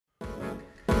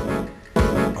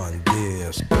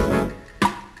Bandiers.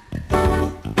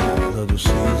 Little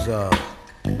Caesar.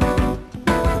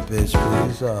 The bitch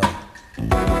pleaser.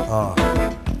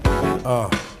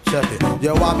 Check it.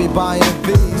 Yo, I be buying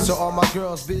V's, so all my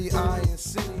girls be eyeing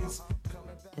C's.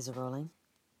 Is it rolling?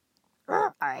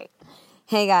 All right.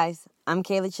 Hey guys, I'm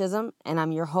Kayla Chisholm, and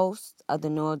I'm your host of the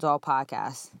New Adult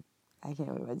Podcast. I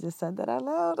can't believe I just said that out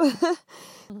loud.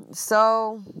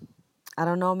 So, I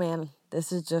don't know, man.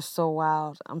 This is just so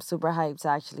wild. I'm super hyped to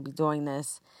actually be doing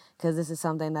this because this is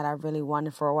something that I really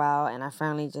wanted for a while, and I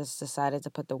finally just decided to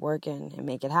put the work in and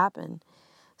make it happen.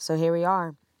 So here we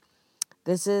are.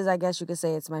 This is, I guess you could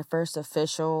say, it's my first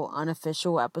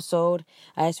unofficial episode.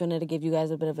 I just wanted to give you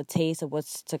guys a bit of a taste of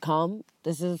what's to come.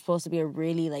 This is supposed to be a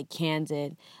really,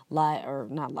 candid,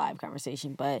 not live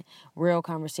conversation, but real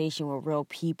conversation with real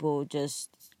people, just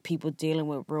people dealing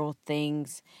with real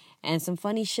things, and some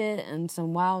funny shit and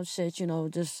some wild shit,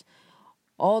 just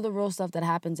all the real stuff that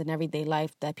happens in everyday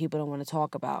life that people don't want to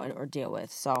talk about or deal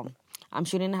with. So I'm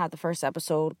shooting to have the first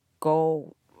episode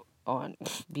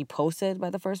be posted by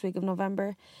the first week of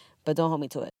November, but don't hold me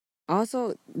to it.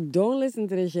 Also, don't listen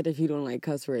to this shit if you don't like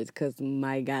cuss words, because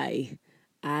my guy,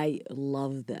 I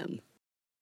love them.